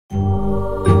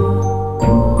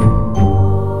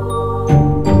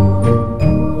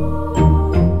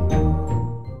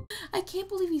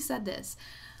said this,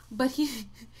 but he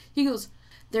goes,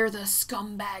 "They're the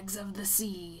scumbags of the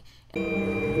sea."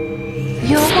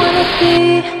 You wanna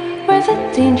be where the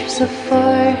dangers are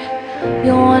far.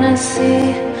 You wanna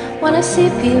see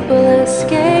people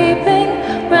escaping,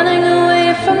 running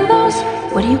away from those,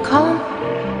 what do you call them?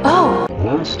 Oh,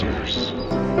 monsters.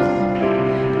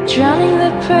 Drowning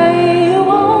the prey, you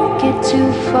won't get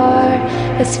too far.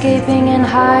 Escaping and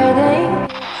hiding.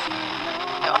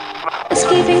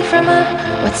 Escaping from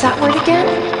what's that word again?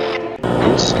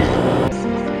 Escape.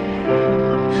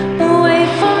 Away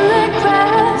from the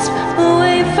grasp,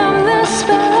 away from the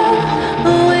spell,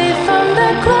 away from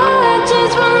the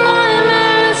clutches where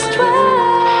nightmares dwell.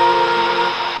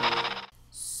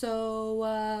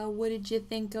 So, what did you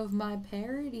think of my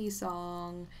parody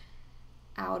song,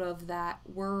 Out of That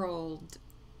World?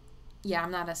 Yeah,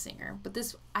 I'm not a singer, but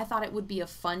I thought it would be a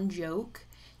fun joke.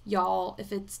 Y'all,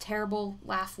 if it's terrible,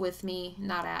 laugh with me,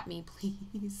 not at me,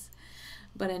 please.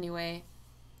 But anyway,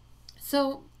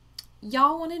 so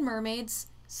y'all wanted mermaids,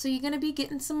 so you're going to be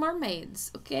getting some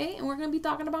mermaids, okay? And we're going to be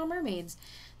talking about mermaids.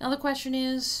 Now the question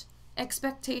is,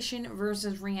 expectation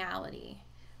versus reality.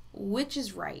 Which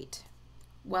is right?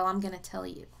 Well, I'm going to tell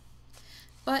you.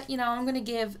 But, I'm going to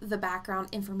give the background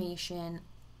information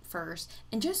first.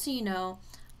 And just so you know,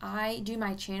 I do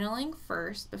my channeling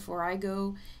first before I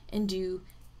go and do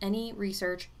any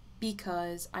research,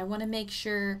 because I want to make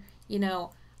sure,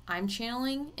 I'm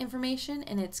channeling information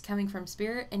and it's coming from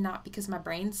spirit and not because my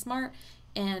brain's smart.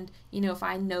 And, if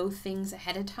I know things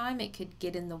ahead of time, it could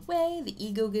get in the way, the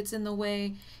ego gets in the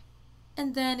way.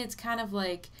 And then it's kind of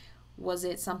like, was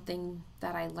it something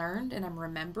that I learned and I'm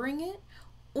remembering it?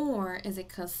 Or is it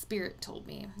because spirit told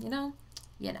me,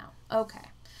 Okay.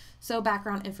 So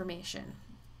background information.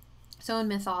 So in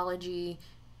mythology,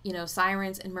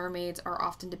 sirens and mermaids are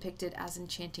often depicted as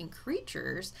enchanting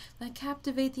creatures that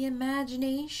captivate the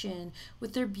imagination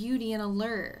with their beauty and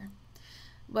allure.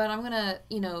 But I'm going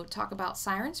to, talk about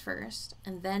sirens first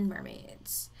and then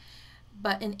mermaids.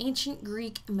 But in ancient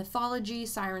Greek mythology,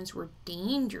 sirens were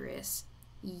dangerous,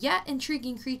 yet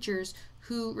intriguing creatures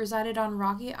who resided on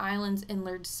rocky islands and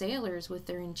lured sailors with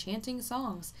their enchanting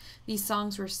songs. These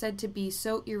songs were said to be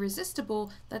so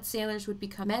irresistible that sailors would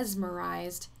become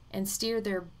mesmerized and steer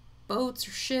their boats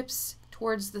or ships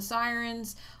towards the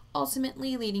sirens,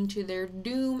 ultimately leading to their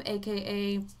doom,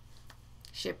 aka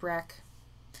shipwreck.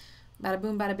 Bada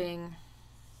boom, bada bing.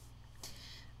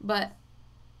 But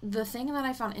the thing that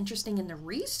I found interesting in the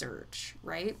research,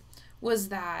 right, was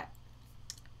that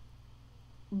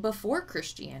before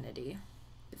Christianity,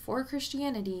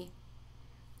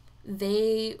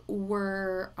 they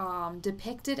were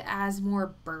depicted as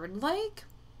more bird-like,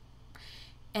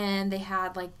 and they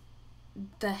had like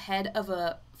the head of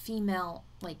a female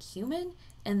like human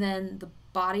and then the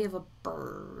body of a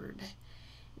bird.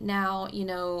 Now,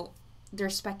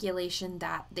 there's speculation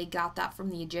that they got that from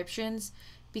the Egyptians,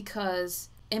 because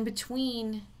in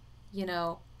between,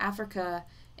 Africa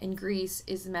and Greece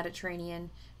is the Mediterranean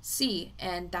Sea,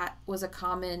 and that was a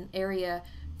common area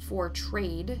for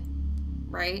trade,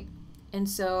 right? And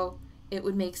so it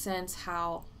would make sense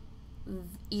how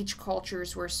each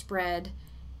cultures were spread,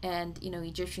 and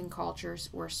Egyptian cultures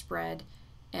were spread,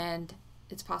 and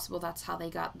it's possible that's how they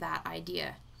got that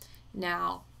idea.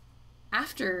 Now,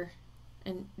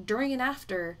 during and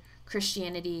after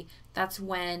Christianity, that's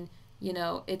when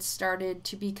it started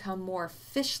to become more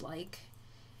fish-like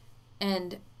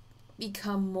and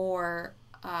become more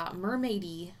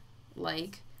mermaidy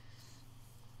like,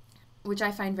 which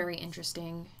I find very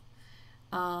interesting.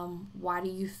 Why do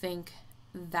you think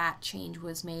that change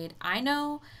was made? I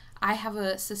know I have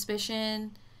a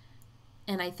suspicion,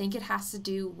 and I think it has to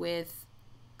do with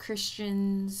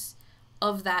Christians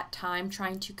of that time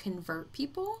trying to convert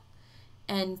people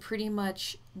and pretty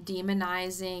much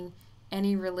demonizing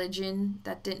any religion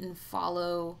that didn't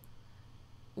follow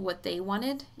what they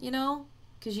wanted,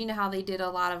 because how they did a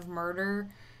lot of murder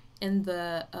in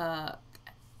the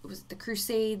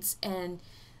Crusades, and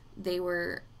they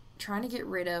were trying to get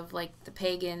rid of like the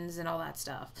pagans and all that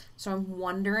stuff. So I'm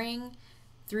wondering,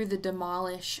 through the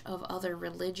demolish of other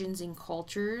religions and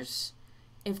cultures,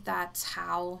 if that's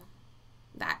how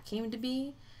that came to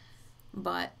be.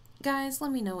 But guys,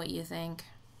 let me know what you think.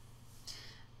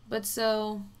 But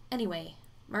so anyway,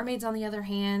 mermaids on the other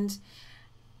hand,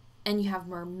 and you have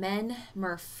mermen,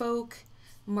 merfolk,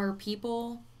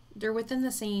 merpeople. They're within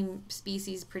the same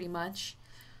species pretty much.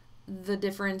 The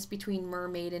difference between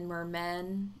mermaid and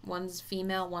merman, one's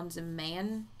female, one's a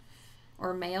man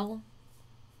or male.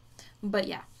 But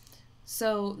yeah,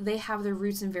 So they have their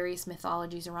roots in various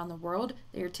mythologies around the world.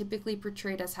 They are typically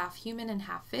portrayed as half human and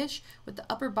half fish, with the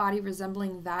upper body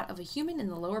resembling that of a human and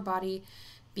the lower body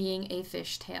being a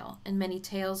fish tail. In many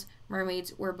tales,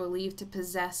 mermaids were believed to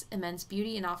possess immense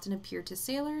beauty and often appeared to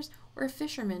sailors or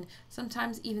fishermen,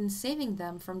 sometimes even saving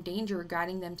them from danger or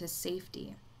guiding them to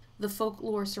safety. The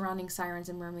folklore surrounding sirens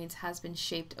and mermaids has been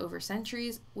shaped over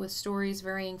centuries, with stories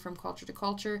varying from culture to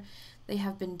culture. They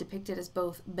have been depicted as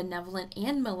both benevolent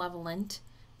and malevolent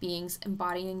beings,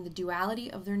 embodying the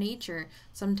duality of their nature.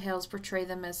 Some tales portray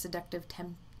them as seductive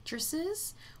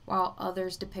temptresses, while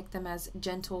others depict them as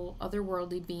gentle,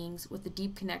 otherworldly beings with a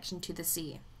deep connection to the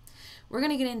sea. We're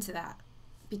going to get into that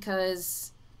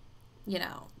because,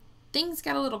 things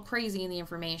got a little crazy in the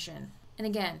information. And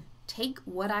again, take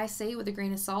what I say with a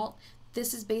grain of salt.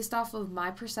 This is based off of my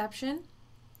perception.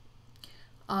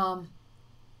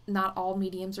 Not all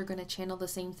mediums are going to channel the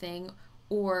same thing,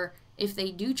 or if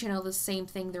they do channel the same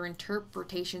thing, their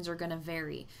interpretations are going to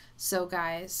vary. So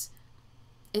guys,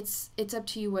 it's up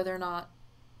to you whether or not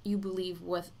you believe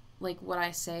what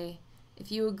I say.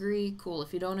 If you agree, cool.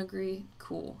 If you don't agree,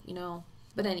 cool,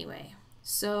 But anyway,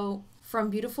 so from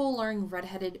beautiful, alluring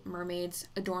red-headed mermaids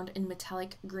adorned in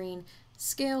metallic green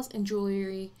scales and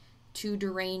jewelry to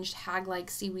deranged hag-like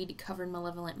seaweed-covered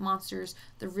malevolent monsters,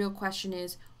 the real question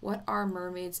is, what are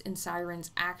mermaids and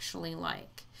sirens actually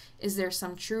like? Is there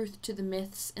some truth to the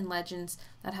myths and legends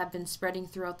that have been spreading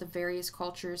throughout the various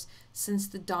cultures since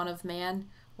the dawn of man?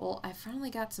 Well, I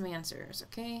finally got some answers,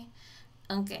 okay?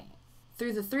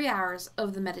 Through the 3 hours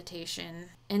of the meditation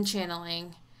and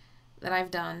channeling that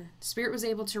I've done, Spirit was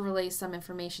able to relay some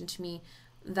information to me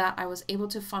that I was able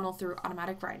to funnel through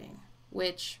automatic writing,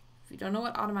 which, if you don't know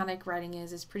what automatic writing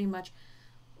is pretty much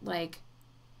like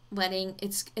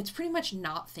it's pretty much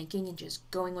not thinking and just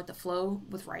going with the flow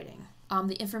with writing.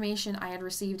 The information I had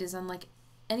received is unlike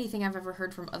anything I've ever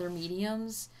heard from other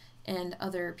mediums and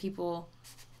other people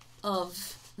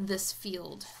of this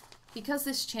field. Because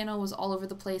this channel was all over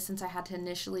the place since I had to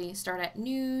initially start at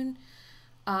noon,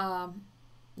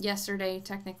 yesterday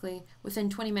technically, within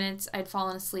 20 minutes I'd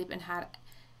fallen asleep and had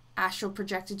astral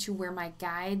projected to where my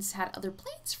guides had other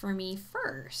plans for me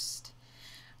first.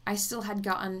 I still had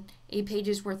gotten a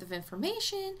page's worth of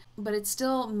information, but it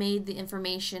still made the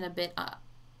information a bit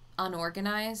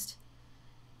unorganized.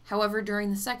 However,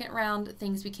 during the second round,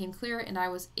 things became clear and I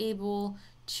was able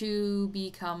to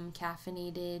become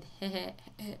caffeinated.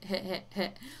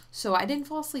 So I didn't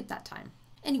fall asleep that time.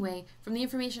 Anyway, from the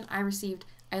information I received,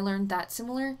 I learned that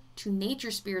similar to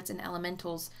nature spirits and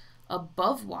elementals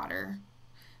above water,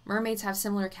 mermaids have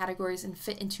similar categories and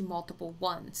fit into multiple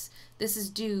ones. This is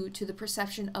due to the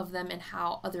perception of them and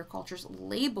how other cultures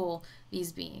label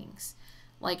these beings.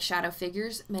 Like shadow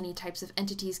figures, many types of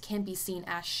entities can be seen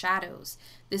as shadows.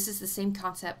 This is the same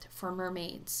concept for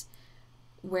mermaids,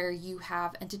 where you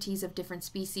have entities of different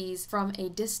species from a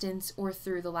distance or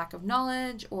through the lack of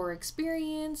knowledge or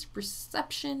experience,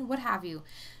 perception, what have you.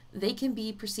 They can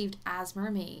be perceived as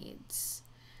mermaids.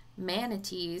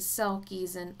 Manatees,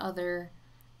 selkies, and other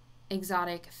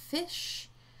exotic fish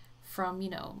from,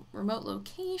 remote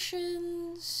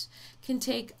locations can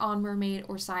take on mermaid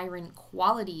or siren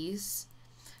qualities.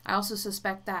 I also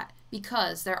suspect that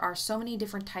because there are so many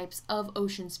different types of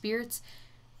ocean spirits,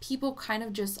 people kind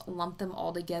of just lump them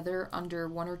all together under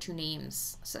one or two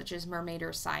names, such as mermaid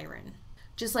or siren.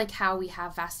 Just like how we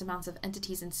have vast amounts of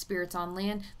entities and spirits on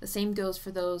land, the same goes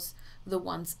for the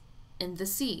ones in the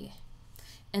sea.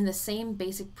 And the same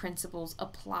basic principles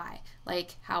apply,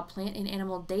 like how plant and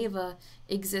animal deva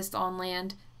exist on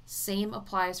land, same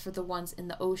applies for the ones in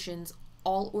the oceans.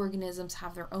 All organisms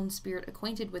have their own spirit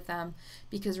acquainted with them,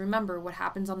 because remember, what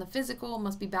happens on the physical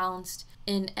must be balanced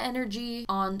in energy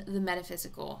on the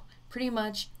metaphysical. Pretty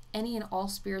much any and all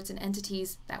spirits and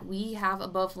entities that we have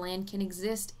above land can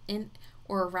exist in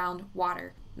or around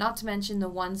water. Not to mention the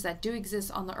ones that do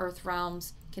exist on the earth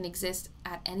realms can exist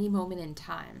at any moment in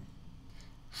time.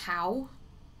 How?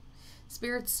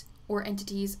 Spirits or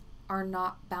entities are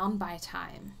not bound by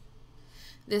time.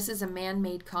 This is a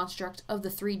man-made construct of the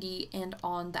 3D, and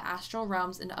on the astral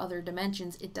realms and other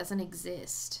dimensions, it doesn't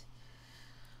exist.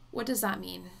 What does that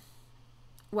mean?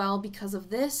 Well, because of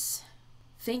this,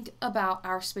 think about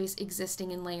our space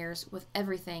existing in layers with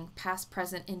everything, past,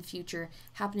 present, and future,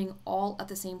 happening all at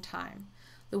the same time.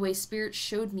 The way Spirit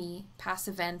showed me past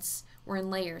events were in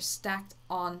layers stacked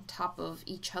on top of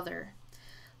each other.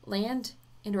 Land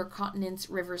and or continents,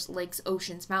 rivers, lakes,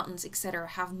 oceans, mountains, etc.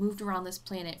 have moved around this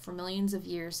planet for millions of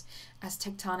years as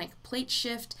tectonic plates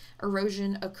shift,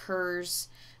 erosion occurs,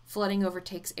 flooding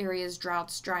overtakes areas,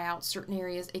 droughts dry out certain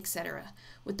areas, etc.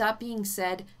 With that being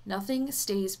said, nothing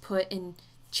stays put in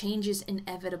change is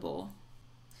inevitable.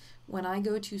 When I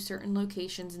go to certain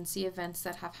locations and see events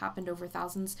that have happened over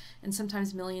thousands and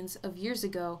sometimes millions of years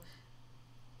ago,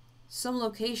 some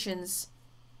locations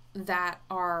that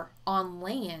are on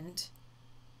land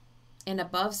and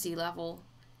above sea level,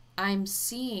 I'm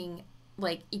seeing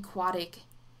like aquatic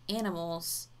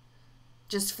animals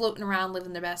just floating around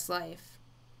living their best life.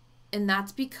 And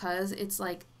that's because it's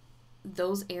like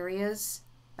those areas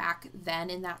back then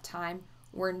in that time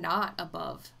were not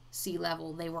above sea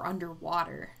level, they were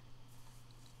underwater.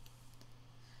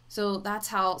 So that's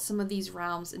how some of these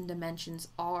realms and dimensions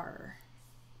are.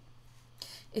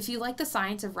 If you like the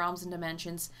science of realms and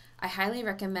dimensions, I highly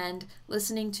recommend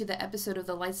listening to the episode of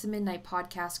the Lights of Midnight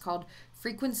podcast called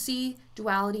Frequency,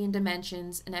 Duality, and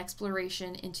Dimensions, an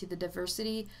Exploration into the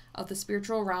Diversity of the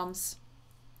Spiritual Realms,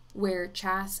 where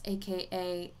Chas,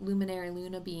 aka Luminary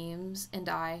Luna Beams, and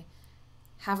I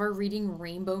have our reading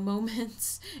rainbow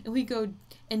moments, and we go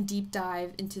and deep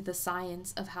dive into the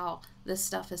science of how this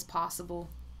stuff is possible.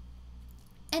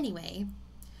 Anyway,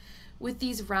 with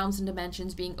these realms and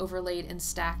dimensions being overlaid and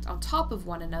stacked on top of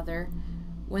one another,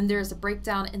 when there's a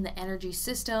breakdown in the energy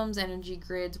systems, energy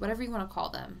grids, whatever you want to call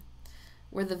them,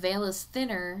 where the veil is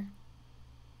thinner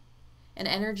and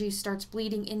energy starts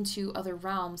bleeding into other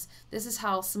realms, this is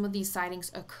how some of these sightings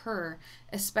occur,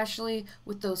 especially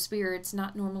with those spirits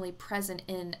not normally present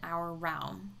in our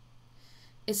realm.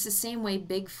 It's the same way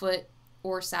Bigfoot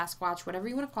or Sasquatch, whatever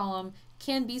you want to call them,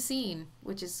 can be seen,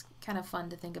 which is kind of fun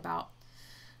to think about.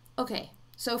 Okay,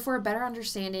 so for a better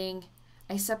understanding,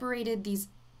 I separated these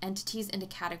entities into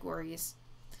categories.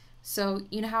 So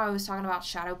you know how I was talking about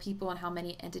shadow people and how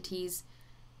many entities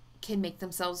can make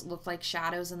themselves look like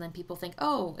shadows, and then people think,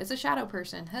 oh, it's a shadow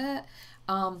person.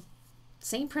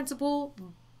 Same principle,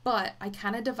 but I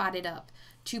kind of divided up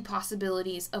two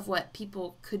possibilities of what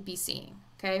people could be seeing,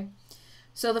 okay?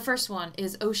 So the first one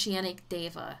is oceanic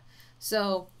deva.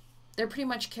 So they're pretty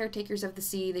much caretakers of the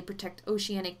sea. They protect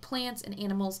oceanic plants and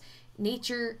animals,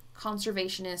 nature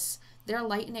conservationists. They're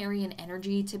light and airy in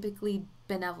energy, typically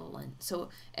benevolent. So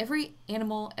every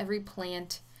animal, every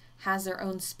plant has their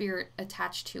own spirit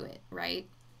attached to it, right?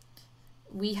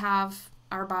 We have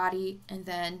our body, and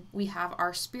then we have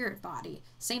our spirit body.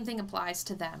 Same thing applies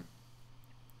to them.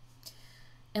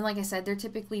 And like I said, they're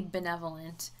typically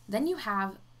benevolent. Then you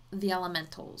have the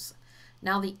elementals.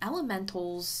 Now the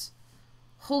elementals,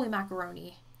 holy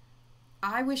macaroni.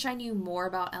 I wish I knew more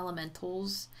about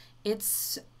elementals.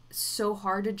 It's so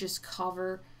hard to just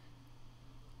cover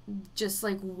just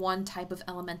like one type of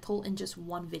elemental in just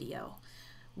one video.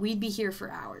 We'd be here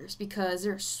for hours because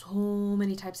there are so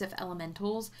many types of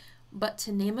elementals. But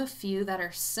to name a few that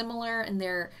are similar and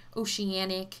they're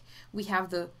oceanic, we have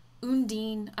the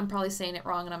Undine. I'm probably saying it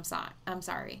wrong, and I'm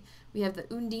sorry. We have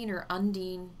the Undine or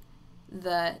Undine,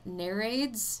 the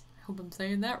Nereids. I hope I'm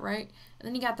saying that right. And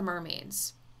then you got the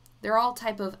Mermaids. They're all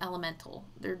type of elemental.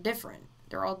 They're different.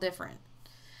 They're all different.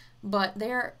 But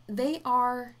they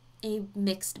are a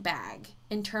mixed bag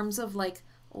in terms of like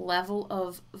level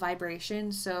of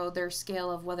vibration. So their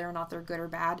scale of whether or not they're good or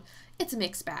bad, it's a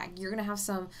mixed bag. You're gonna have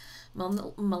some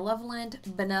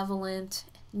malevolent, benevolent,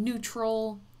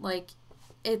 neutral. Like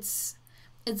it's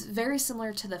very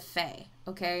similar to the Fae.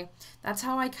 Okay, that's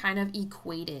how I kind of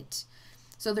equate it.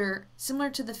 So they're similar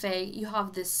to the Fae. You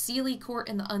have the Seelie court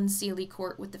and the Unseelie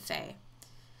court with the Fae.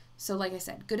 So like I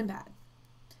said, good and bad.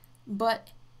 But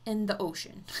in the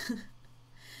ocean.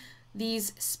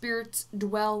 These spirits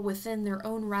dwell within their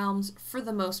own realms for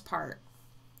the most part.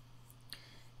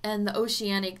 And the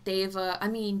oceanic deva, I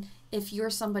mean, if you're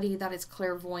somebody that is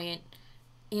clairvoyant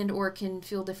and or can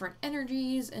feel different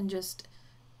energies and just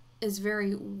is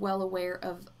very well aware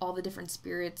of all the different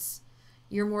spirits,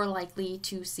 you're more likely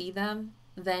to see them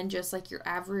than just like your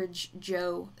average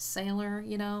Joe sailor,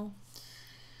 you know.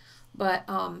 But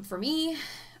for me,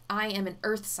 I am an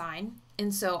earth sign,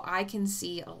 and so I can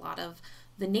see a lot of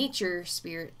the nature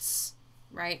spirits,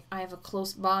 right? I have a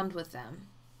close bond with them.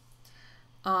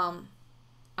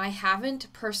 I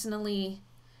haven't personally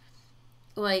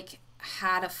like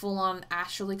had a full-on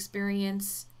astral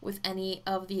experience with any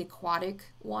of the aquatic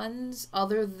ones,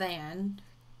 other than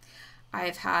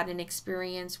I've had an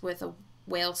experience with a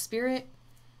whale spirit.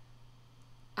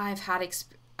 I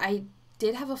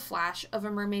did have a flash of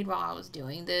a mermaid while I was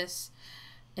doing this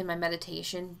in my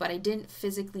meditation, but I didn't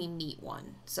physically meet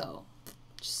one. So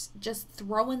just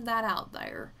throwing that out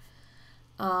there.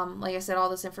 Like I said, all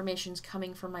this information is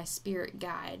coming from my spirit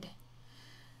guide.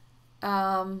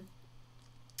 What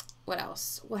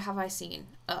else? What have I seen?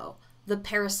 Oh, the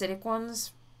parasitic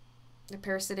ones. The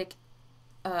parasitic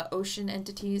ocean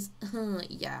entities.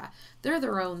 Yeah, they're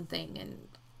their own thing, and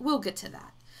we'll get to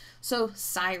that. So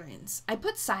sirens. I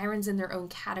put sirens in their own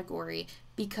category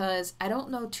because I don't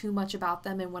know too much about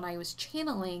them, and when I was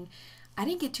channeling, I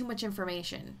didn't get too much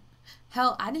information.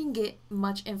 Hell, I didn't get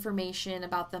much information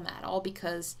about them at all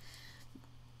because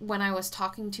when I was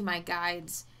talking to my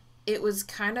guides, it was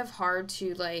kind of hard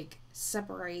to like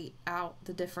separate out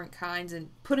the different kinds and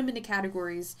put them into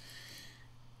categories.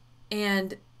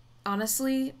 And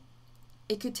honestly,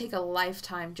 it could take a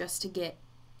lifetime just to get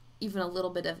even a little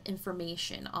bit of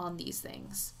information on these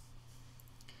things.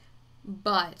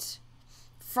 But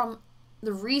from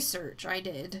the research I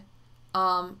did,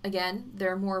 again,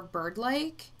 they're more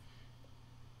bird-like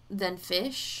than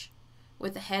fish,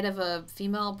 with the head of a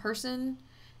female person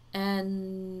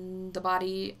and the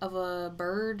body of a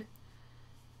bird.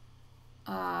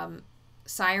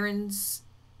 Sirens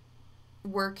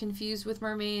were confused with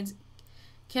mermaids.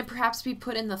 Can perhaps be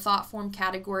put in the thought form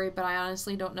category, but I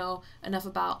honestly don't know enough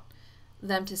about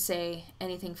them to say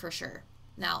anything for sure.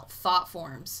 Now, thought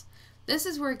forms. This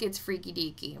is where it gets freaky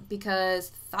deaky, because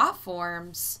thought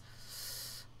forms,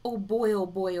 oh boy, oh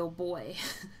boy, oh boy.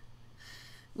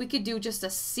 We could do just a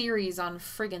series on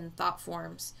friggin' thought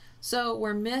forms. So,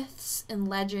 where myths and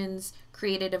legends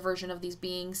created a version of these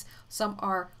beings, some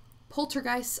are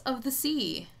poltergeists of the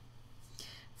sea,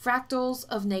 fractals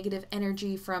of negative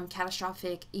energy from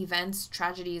catastrophic events,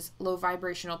 tragedies, low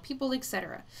vibrational people,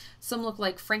 etc. Some look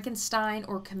like Frankenstein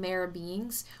or chimera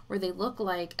beings, where they look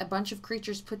like a bunch of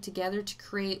creatures put together to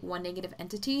create one negative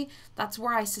entity. That's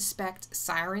where I suspect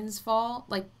sirens fall,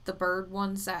 like the bird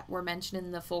ones that were mentioned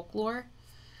in the folklore.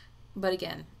 But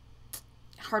again,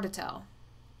 hard to tell.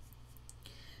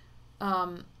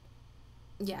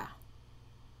 Yeah.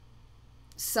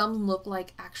 Some look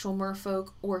like actual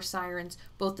merfolk or sirens,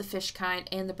 both the fish kind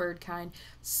and the bird kind.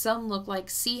 Some look like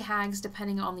sea hags,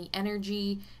 depending on the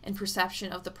energy and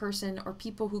perception of the person or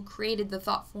people who created the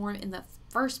thought form in the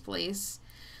first place.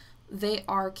 They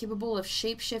are capable of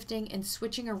shape-shifting and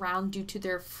switching around due to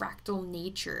their fractal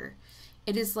nature.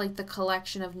 It is like the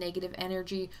collection of negative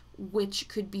energy, which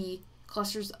could be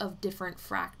clusters of different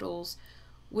fractals,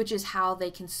 which is how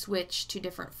they can switch to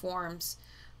different forms.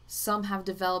 Some have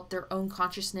developed their own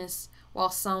consciousness, while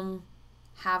some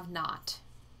have not.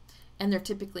 And they're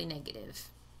typically negative.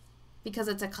 Because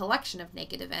it's a collection of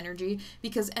negative energy,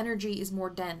 because energy is more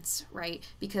dense, right?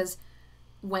 Because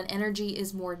when energy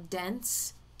is more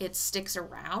dense, it sticks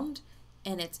around,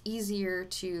 and it's easier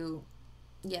to,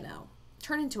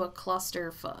 turn into a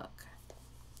clusterfuck.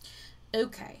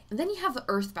 Okay, and then you have the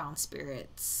earthbound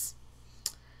spirits.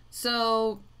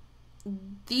 So,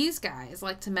 these guys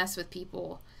like to mess with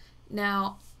people.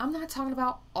 Now, I'm not talking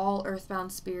about all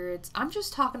earthbound spirits. I'm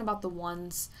just talking about the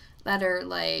ones that are,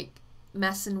 like,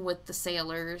 messing with the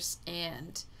sailors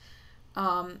and,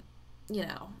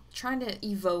 trying to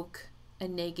evoke a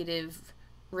negative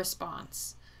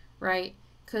response, right?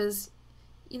 Because,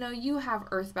 you have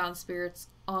earthbound spirits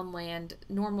on land,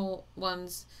 normal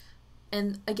ones,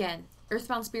 and, again,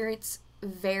 earthbound spirits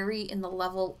vary in the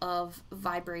level of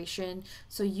vibration,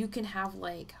 so you can have,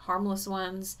 like, harmless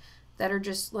ones that are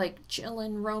just like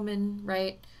chillin', roaming,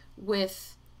 right,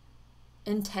 with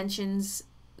intentions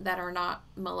that are not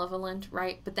malevolent,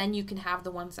 right? But then you can have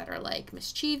the ones that are like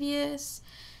mischievous,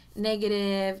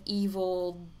 negative,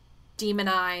 evil,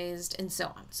 demonized, and so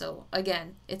on. So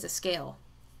again, it's a scale.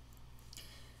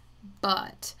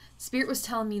 But Spirit was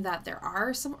telling me that there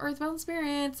are some earthbound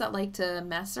spirits that like to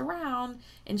mess around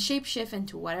and shapeshift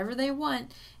into whatever they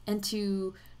want and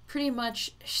to pretty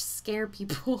much scare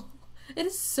people. It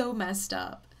is so messed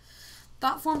up.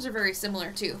 Thought forms are very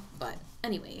similar too, but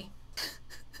anyway.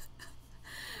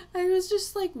 I was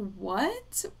just like,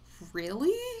 what?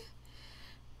 Really?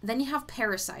 Then you have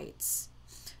parasites.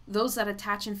 Those that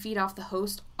attach and feed off the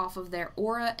host off of their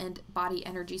aura and body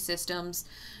energy systems.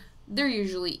 They're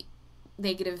usually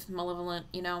negative, malevolent,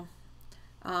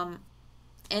 and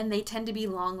they tend to be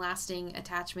long-lasting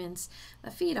attachments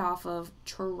that feed off of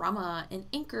trauma and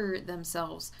anchor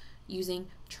themselves using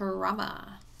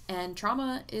trauma. And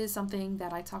trauma is something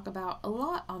that I talk about a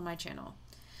lot on my channel.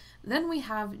 Then we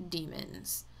have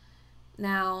demons.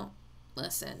 Now,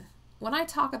 listen, when I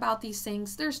talk about these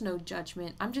things, there's no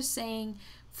judgment. I'm just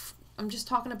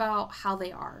talking about how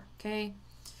they are, okay?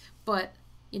 But,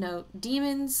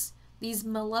 demons, these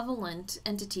malevolent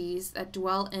entities that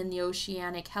dwell in the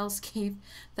oceanic hellscape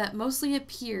that mostly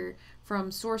appear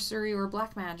from sorcery or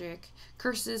black magic,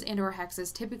 curses and or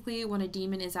hexes. Typically when a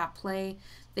demon is at play,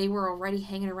 they were already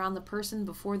hanging around the person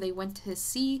before they went to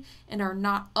sea and are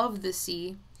not of the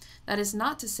sea. That is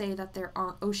not to say that there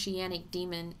aren't oceanic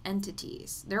demon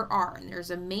entities. There are, and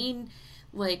there's a main,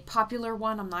 popular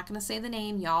one. I'm not going to say the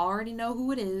name. Y'all already know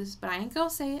who it is, but I ain't going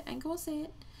to say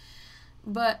it.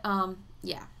 But,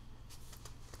 yeah.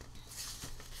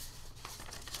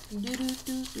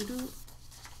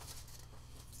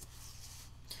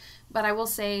 But I will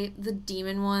say the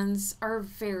demon ones are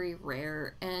very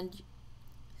rare and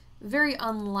very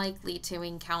unlikely to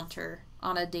encounter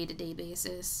on a day-to-day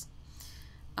basis.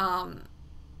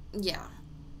 Yeah.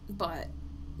 But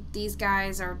these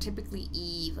guys are typically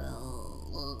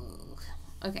evil. Ugh.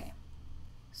 Okay.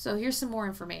 So here's some more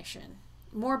information.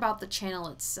 More about the channel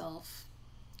itself.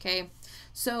 Okay.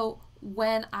 So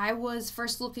when I was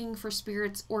first looking for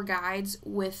spirits or guides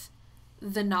with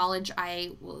the knowledge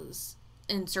I was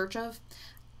in search of,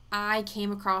 I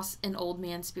came across an old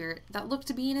man spirit that looked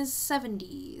to be in his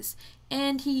 70s.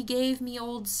 And he gave me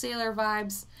old sailor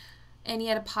vibes. And he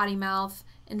had a potty mouth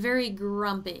and very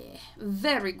grumpy.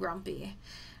 Very grumpy.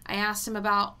 I asked him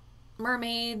about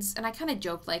mermaids, and I kind of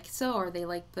joked like, so are they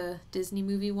like the Disney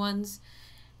movie ones?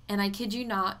 And I kid you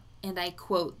not, and I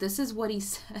quote, this is what he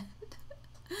said.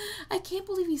 I can't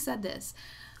believe he said this.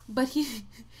 But he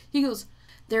goes,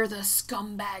 they're the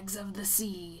scumbags of the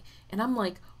sea. And I'm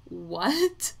like,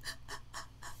 what?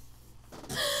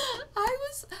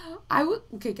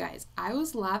 Okay guys, I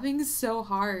was laughing so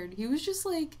hard. He was just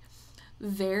like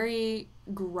very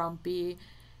grumpy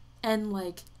and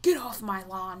like, get off my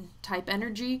lawn type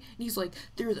energy. And he's like,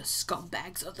 they're the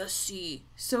scumbags of the sea.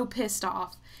 So pissed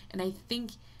off. And I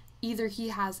think either he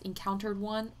has encountered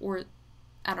one or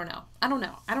I don't know. I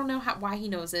don't know why he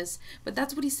knows this, but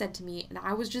that's what he said to me. And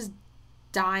I was just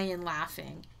dying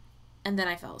laughing. And then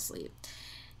I fell asleep.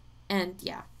 And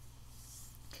yeah.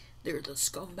 They're the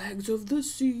scumbags of the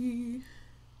sea.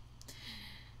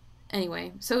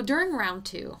 Anyway, so during round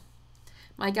 2,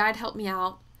 my guide helped me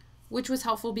out, which was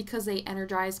helpful because they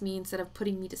energized me instead of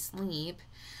putting me to sleep.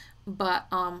 But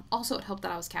also it helped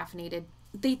that I was caffeinated.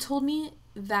 They told me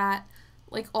that,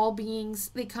 like all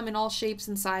beings, they come in all shapes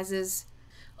and sizes,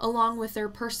 along with their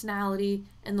personality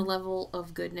and the level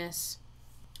of goodness.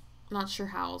 I'm not sure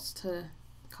how else to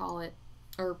call it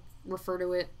or refer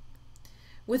to it.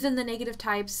 Within the negative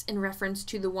types, in reference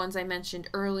to the ones I mentioned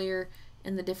earlier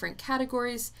in the different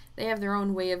categories, they have their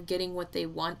own way of getting what they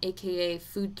want, aka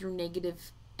food through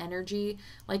negative energy.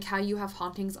 Like how you have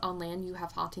hauntings on land, you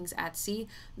have hauntings at sea,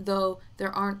 though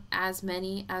there aren't as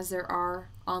many as there are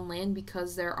on land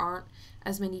because there aren't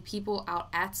as many people out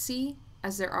at sea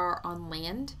as there are on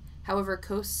land. However,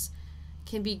 coasts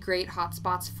can be great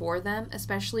hotspots for them,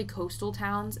 especially coastal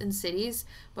towns and cities,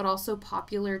 but also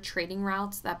popular trading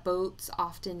routes that boats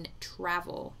often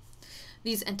travel.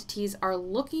 These entities are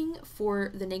looking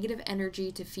for the negative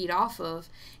energy to feed off of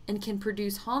and can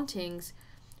produce hauntings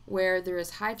where there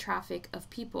is high traffic of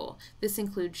people. This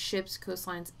includes ships,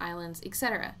 coastlines, islands,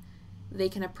 etc. They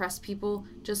can oppress people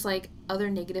just like other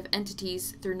negative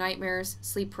entities through nightmares,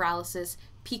 sleep paralysis,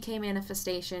 PK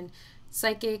manifestation,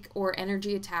 psychic or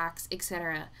energy attacks,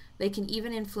 etc. They can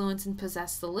even influence and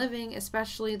possess the living,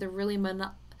 especially the really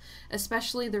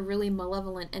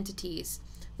malevolent entities.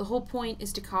 The whole point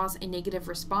is to cause a negative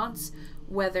response,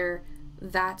 whether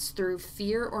that's through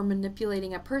fear or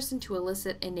manipulating a person to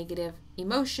elicit a negative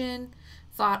emotion,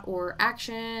 thought, or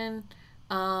action.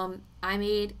 I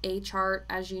made a chart,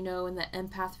 as you know, in the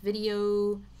empath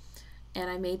video, and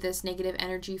I made this negative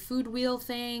energy food wheel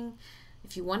thing.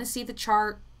 If you want to see the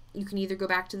chart, you can either go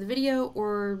back to the video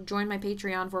or join my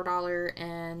Patreon for $1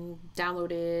 and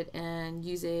download it and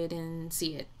use it and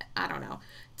see it. I don't know.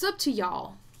 It's up to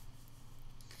y'all.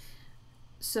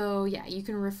 So yeah, you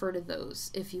can refer to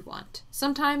those if you want.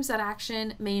 Sometimes that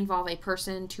action may involve a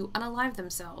person to unalive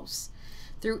themselves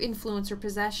through influence or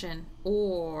possession,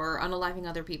 or unaliving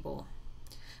other people.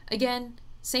 Again,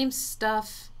 same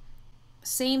stuff,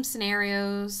 same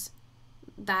scenarios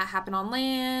that happen on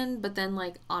land, but then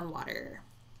like on water.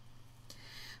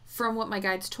 From what my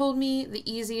guides told me,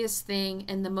 the easiest thing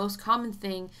and the most common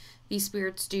thing these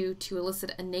spirits do to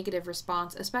elicit a negative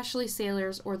response, especially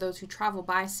sailors or those who travel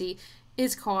by sea,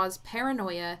 is cause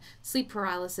paranoia, sleep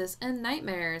paralysis, and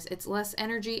nightmares. It's less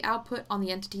energy output on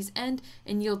the entity's end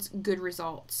and yields good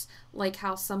results. Like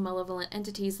how some malevolent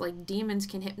entities like demons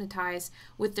can hypnotize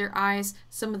with their eyes.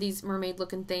 Some of these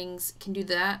mermaid-looking things can do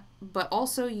that, but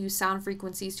also use sound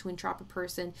frequencies to entrap a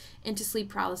person into sleep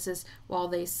paralysis while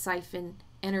they siphon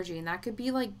energy. And that could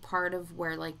be like part of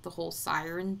where like the whole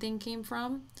siren thing came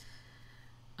from.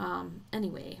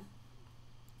 Anyway.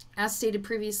 As stated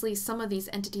previously, some of these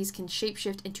entities can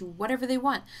shapeshift into whatever they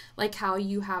want, like how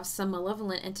you have some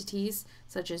malevolent entities,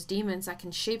 such as demons, that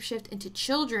can shapeshift into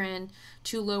children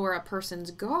to lower a person's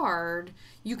guard.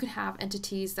 You can have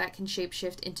entities that can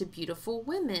shapeshift into beautiful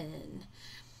women.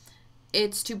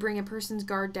 It's to bring a person's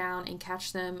guard down and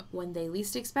catch them when they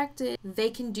least expect it. They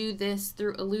can do this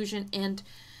through illusion and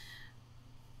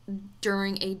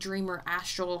during a dream or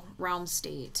astral realm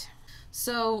state.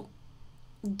 So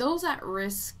those at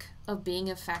risk of being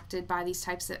affected by these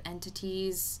types of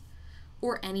entities,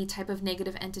 or any type of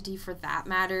negative entity for that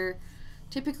matter,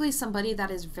 typically somebody that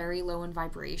is very low in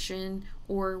vibration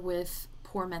or with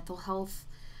poor mental health,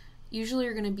 usually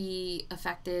are going to be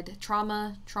affected.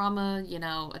 Trauma, you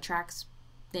know, attracts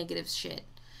negative shit.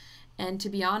 And to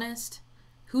be honest,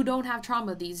 who don't have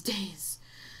trauma these days?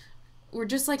 We're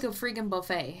just like a freaking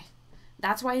buffet.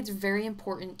 That's why it's very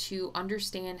important to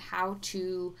understand how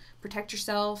to protect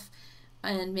yourself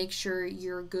and make sure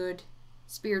you're good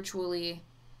spiritually,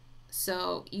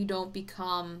 so you don't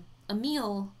become a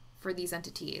meal for these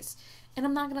entities. And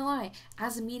I'm not gonna lie,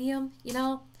 as a medium, you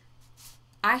know,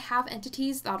 I have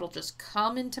entities that'll just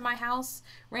come into my house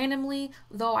randomly,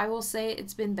 though I will say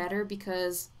it's been better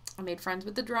because I made friends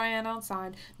with the dryad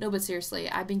outside. No, but seriously,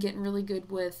 I've been getting really good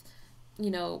with,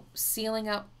 you know, sealing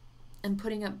up and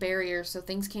putting up barriers so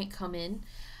things can't come in.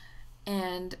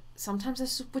 And sometimes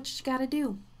that's what you gotta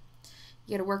do.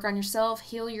 You gotta work on yourself,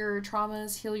 heal your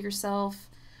traumas, heal yourself,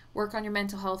 work on your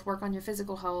mental health, work on your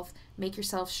physical health, make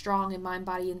yourself strong in mind,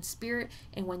 body, and spirit.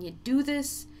 And when you do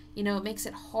this, you know, it makes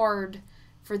it hard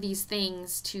for these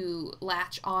things to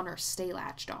latch on or stay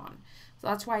latched on. So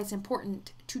that's why it's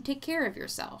important to take care of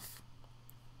yourself.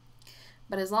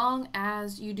 But as long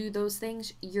as you do those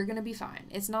things, you're gonna be fine.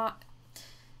 It's not,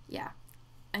 yeah,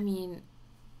 I mean,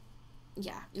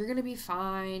 yeah, you're gonna be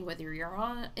fine whether you're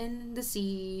in the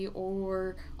sea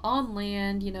or on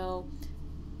land, you know.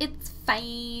 It's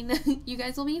fine. You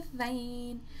guys will be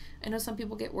fine. I know some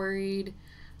people get worried,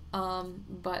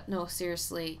 but no,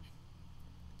 seriously,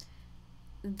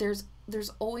 there's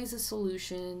always a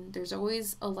solution. There's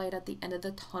always a light at the end of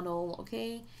the tunnel,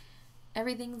 okay?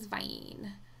 Everything's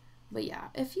fine. But yeah,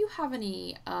 if you have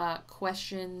any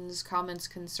questions, comments,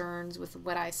 concerns with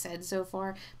what I said so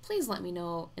far, please let me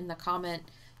know in the comment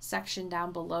section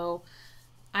down below.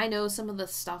 I know some of the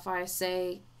stuff I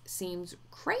say seems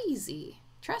crazy.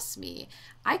 Trust me,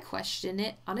 I question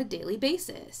it on a daily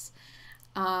basis.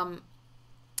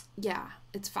 Yeah,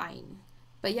 it's fine.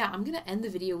 But yeah, I'm gonna end the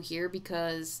video here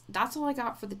because that's all I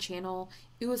got for the channel.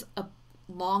 It was a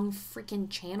long freaking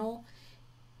channel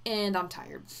and I'm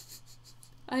tired.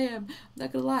 I am, I'm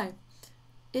not gonna lie.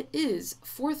 It is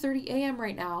 4:30 a.m.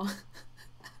 right now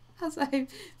as I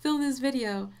film this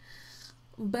video.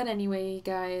 But anyway,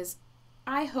 guys,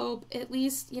 I hope at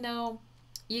least, you know,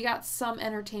 you got some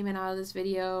entertainment out of this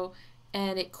video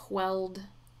and it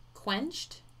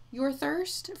quenched your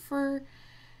thirst for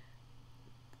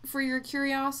your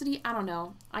curiosity. I don't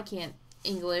know. I can't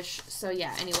English. So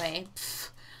yeah, anyway,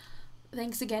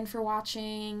 thanks again for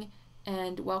watching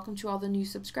and welcome to all the new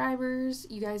subscribers.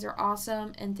 You guys are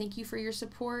awesome and thank you for your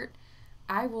support.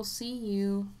 I will see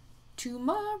you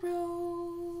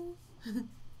tomorrow.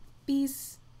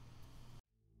 Peace.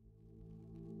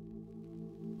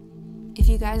 If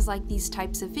you guys like these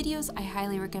types of videos, I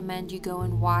highly recommend you go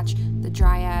and watch the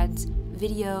Dryads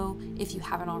video if you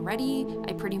haven't already.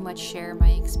 I pretty much share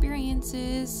my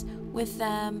experiences with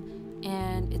them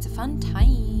and it's a fun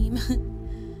time.